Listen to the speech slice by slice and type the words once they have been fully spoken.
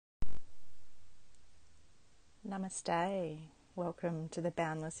Namaste. Welcome to the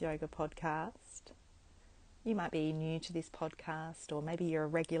Boundless Yoga podcast. You might be new to this podcast, or maybe you're a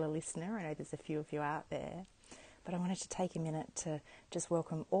regular listener. I know there's a few of you out there, but I wanted to take a minute to just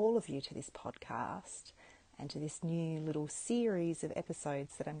welcome all of you to this podcast and to this new little series of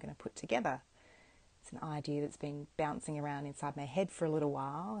episodes that I'm going to put together. It's an idea that's been bouncing around inside my head for a little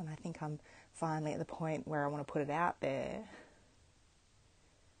while, and I think I'm finally at the point where I want to put it out there.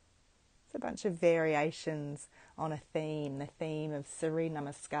 It's a bunch of variations on a theme, the theme of Surya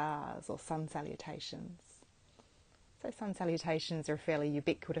Namaskars or sun salutations. So sun salutations are a fairly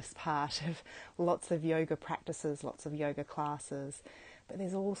ubiquitous part of lots of yoga practices, lots of yoga classes, but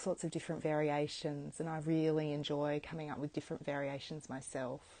there's all sorts of different variations, and I really enjoy coming up with different variations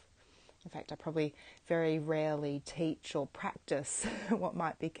myself. In fact, I probably very rarely teach or practice what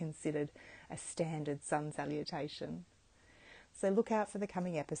might be considered a standard sun salutation. So look out for the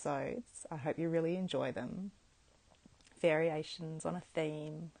coming episodes. I hope you really enjoy them. Variations on a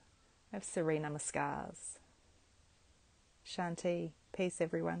theme of Surya Namaskars. Shanti. Peace,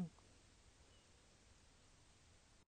 everyone.